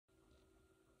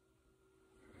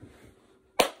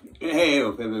Hey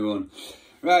up everyone.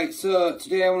 Right, so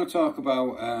today I want to talk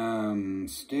about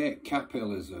state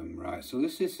capitalism, right? So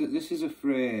this is a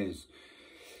phrase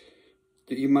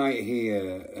that you might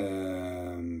hear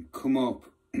come up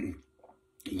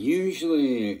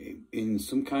usually in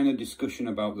some kind of discussion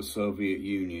about the Soviet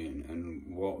Union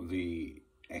and what the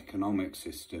economic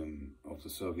system of the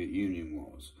Soviet Union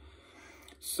was.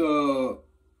 So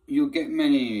you'll get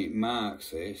many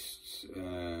Marxists,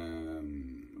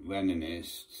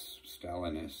 Leninists,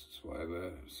 Stalinists,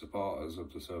 whatever, supporters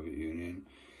of the Soviet Union.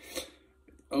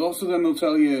 A lot of them will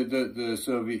tell you that the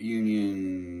Soviet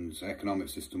Union's economic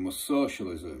system was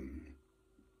socialism.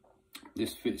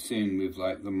 This fits in with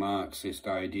like the Marxist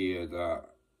idea that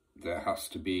there has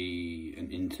to be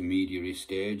an intermediary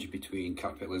stage between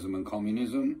capitalism and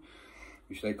communism,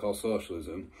 which they call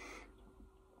socialism.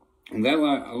 And they're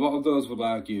like, a lot of those would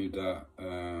argue that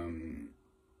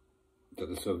that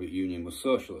the Soviet Union was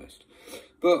socialist.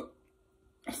 But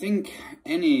I think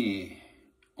any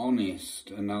honest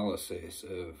analysis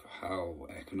of how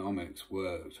economics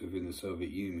worked within the Soviet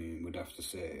Union would have to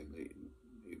say that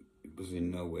it was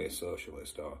in no way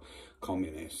socialist or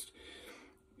communist.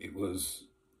 It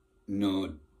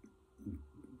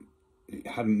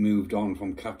hadn't moved on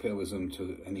from capitalism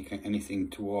to anything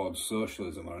towards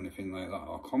socialism or anything like that,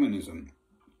 or communism.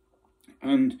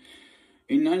 And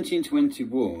in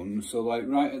 1921, so like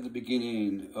right at the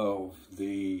beginning of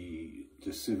the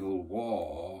civil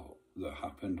war that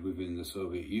happened within the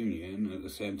Soviet Union, at the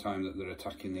same time that they're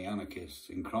attacking the anarchists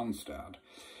in Kronstadt,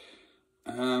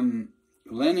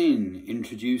 Lenin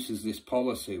introduces this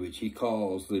policy which he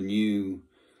calls the new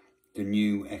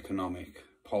economic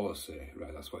policy,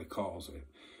 right? That's what he calls it.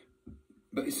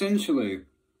 But essentially,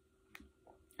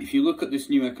 if you look at this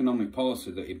new economic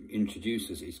policy that he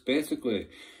introduces, it's basically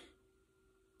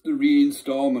the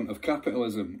reinstallment of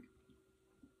capitalism.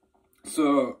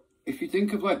 So if you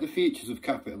think of like the features of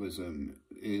capitalism,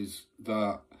 is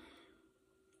that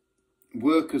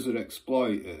workers are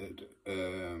exploited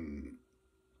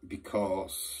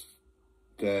because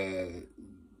the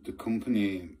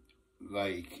company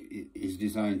like is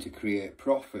designed to create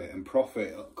profit, and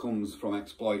profit comes from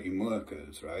exploiting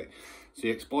workers, right? So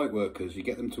you exploit workers, you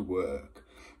get them to work,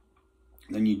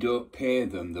 then you don't pay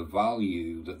them the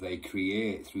value that they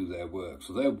create through their work.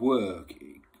 So their work,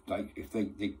 like if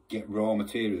they get raw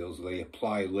materials, they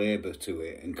apply labour to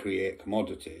it and create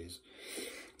commodities,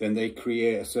 then they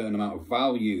create a certain amount of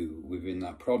value within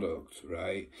that product,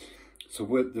 right? So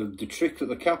what the trick that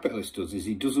the capitalist does is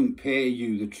he doesn't pay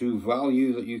you the true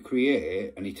value that you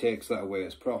create, and he takes that away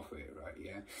as profit, right?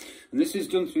 Yeah, and this is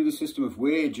done through the system of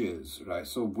wages, right?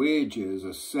 So wages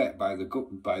are set by the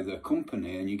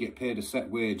company, and you get paid a set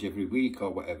wage every week or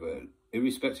whatever,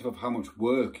 irrespective of how much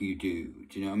work you do.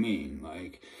 Do you know what I mean?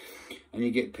 Like, and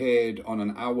you get paid on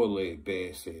an hourly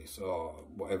basis or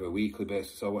whatever, weekly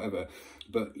basis or whatever,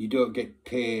 but you don't get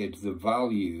paid the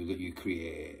value that you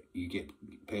create. You get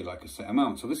paid like a set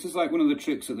amount. So this is like one of the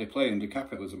tricks that they play under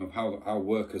capitalism of how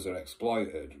workers are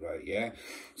exploited, right? Yeah.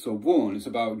 So one, it's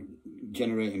about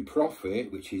generating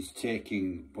profit, which is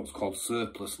taking what's called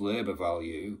surplus labour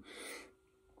value,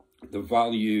 the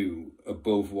value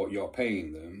above what you're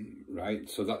paying them, right?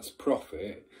 So that's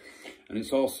profit. And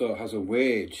it also has a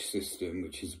wage system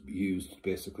which is used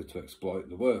basically to exploit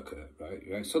the worker,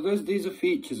 right? So these are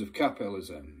features of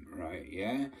capitalism, right?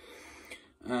 Yeah.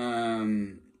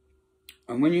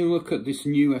 And when you look at this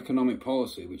new economic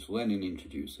policy which Lenin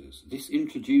introduces, this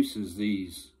introduces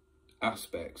these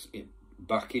aspects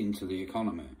back into the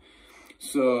economy.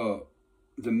 So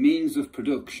the means of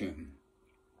production,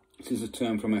 this is a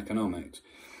term from economics,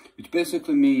 which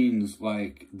basically means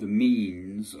like the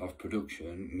means of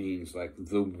production means like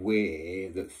the way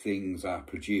that things are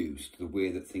produced, the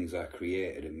way that things are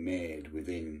created and made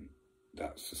within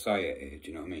that society. Do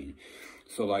you know what I mean?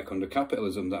 So like under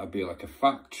capitalism, that would be like a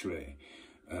factory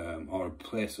or a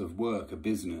place of work, a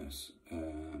business.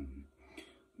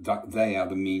 That they are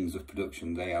the means of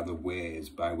production. They are the ways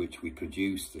by which we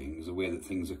produce things, the way that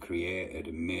things are created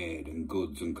and made, and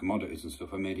goods and commodities and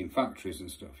stuff are made in factories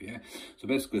and stuff, yeah? So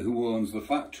basically, who owns the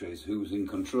factories? Who's in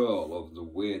control of the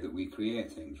way that we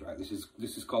create things, right? This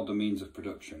is called the means of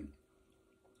production,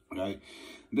 right?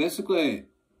 Basically,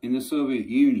 in the Soviet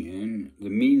Union,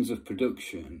 the means of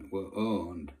production were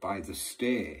owned by the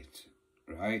state,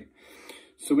 right?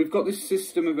 So we've got this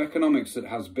system of economics that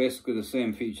has basically the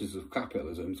same features of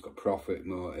capitalism. It's got profit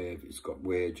motive, it's got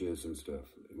wages and stuff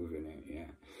within it,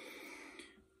 yeah.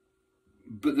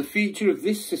 But the feature of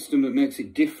this system that makes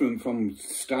it different from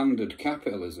standard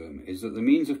capitalism is that the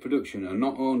means of production are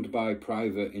not owned by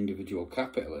private individual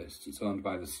capitalists, it's owned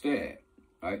by the state,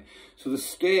 right? So the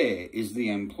state is the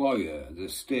employer, the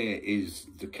state is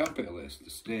the capitalist, the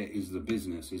state is the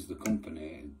business, is the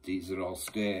company. These are all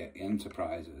state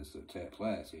enterprises that take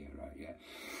place here, right? Yeah.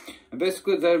 And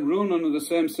basically they're run under the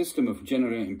same system of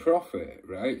generating profit,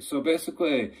 right? So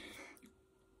basically,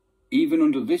 even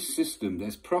under this system,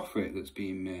 there's profit that's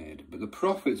being made, but the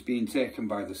profit's being taken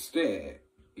by the state,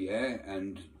 yeah,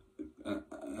 and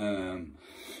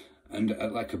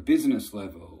at like a business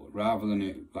level, rather than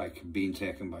it like being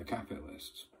taken by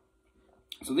capitalists.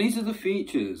 So these are the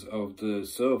features of the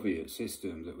Soviet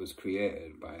system that was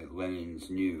created by Lenin's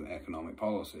new economic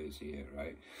policies here,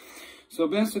 right? So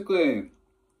basically,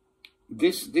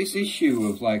 this issue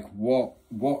of like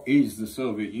what is the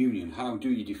Soviet Union, how do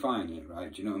you define it,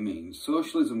 right? Do you know what I mean?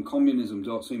 Socialism, communism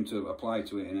don't seem to apply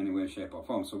to it in any way, shape or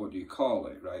form, so what do you call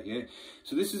it, right? Yeah.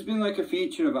 So this has been like a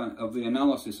feature of the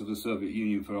analysis of the Soviet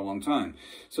Union for a long time.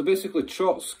 So basically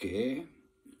Trotsky,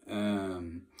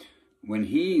 when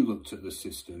he looked at the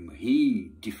system,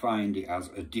 he defined it as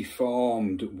a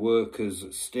deformed workers'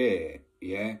 state,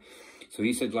 yeah? So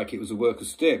he said like it was a worker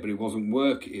state, but it wasn't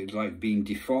work, it like being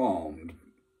deformed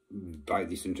by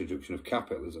this introduction of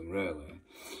capitalism, really.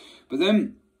 But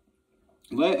then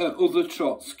later other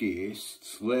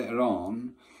Trotskyists later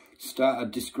on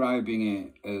started describing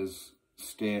it as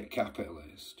state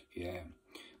capitalist, yeah.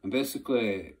 And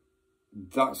basically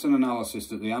that's an analysis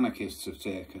that the anarchists have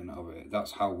taken of it.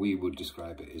 That's how we would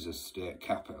describe it, as a state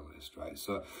capitalist, right?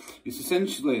 So it's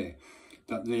essentially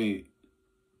that the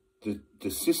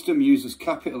system uses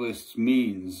capitalist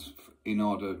means in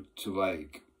order to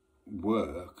like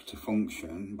work, to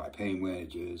function, by paying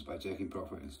wages, by taking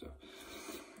profit and stuff.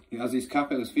 It has these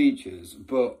capitalist features,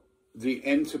 but the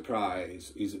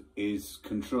enterprise is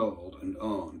controlled and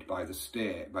owned by the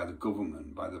state, by the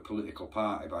government, by the political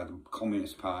party, by the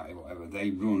Communist Party, whatever. They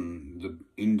run the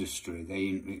industry,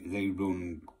 they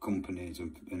run companies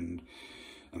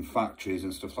and factories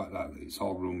and stuff like that. It's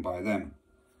all run by them.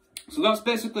 So that's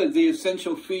basically the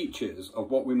essential features of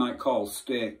what we might call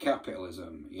state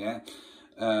capitalism, yeah?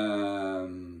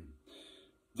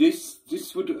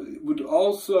 This would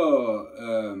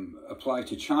also apply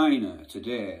to China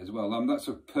today as well. That's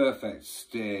a perfect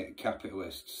state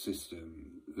capitalist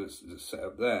system that's set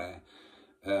up there.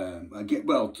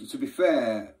 Well, to be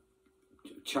fair,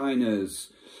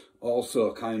 China's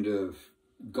also kind of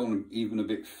gone even a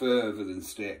bit further than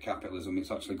state capitalism.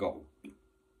 It's actually got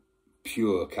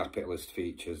pure capitalist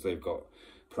features. They've got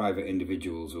private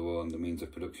individuals who own the means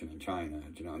of production in China,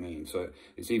 do you know what I mean? So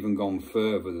it's even gone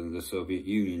further than the Soviet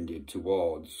Union did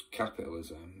towards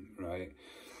capitalism, right?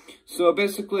 So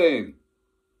basically,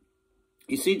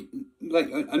 you see, like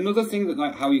another thing that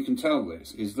like how you can tell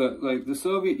this is that like the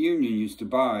Soviet Union used to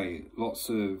buy lots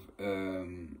of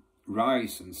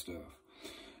rice and stuff.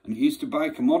 And it used to buy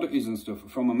commodities and stuff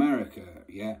from America,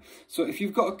 yeah? So if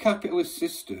you've got a capitalist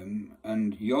system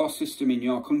and your system in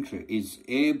your country is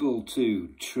able to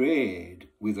trade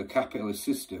with a capitalist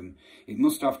system, it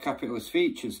must have capitalist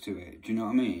features to it, do you know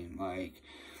what I mean? Like,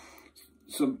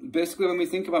 so basically when we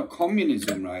think about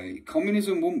communism, right,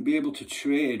 communism wouldn't be able to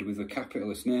trade with a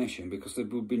capitalist nation because there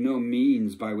would be no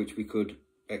means by which we could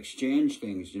exchange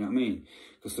things, do you know what I mean?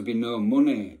 Because there'd be no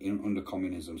money under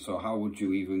communism, so how would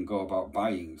you even go about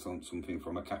buying something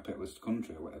from a capitalist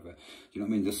country or whatever? Do you know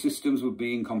what I mean? The systems would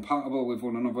be incompatible with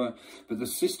one another, but the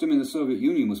system in the Soviet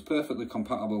Union was perfectly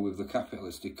compatible with the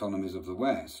capitalist economies of the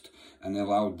West, and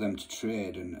allowed them to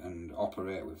trade and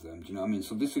operate with them, do you know what I mean?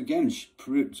 So this again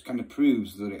kind of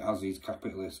proves that it has these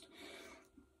capitalist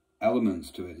elements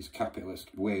to it, this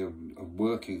capitalist way of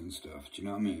working and stuff, do you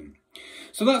know what I mean?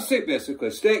 So that's it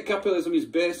basically. State capitalism is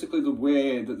basically the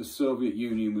way that the Soviet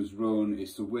Union was run,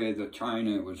 it's the way that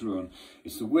China was run,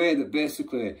 it's the way that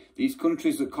basically these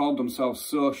countries that called themselves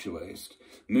socialist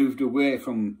moved away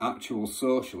from actual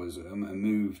socialism and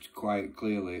moved quite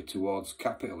clearly towards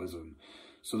capitalism.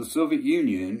 So the Soviet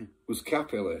Union was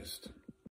capitalist.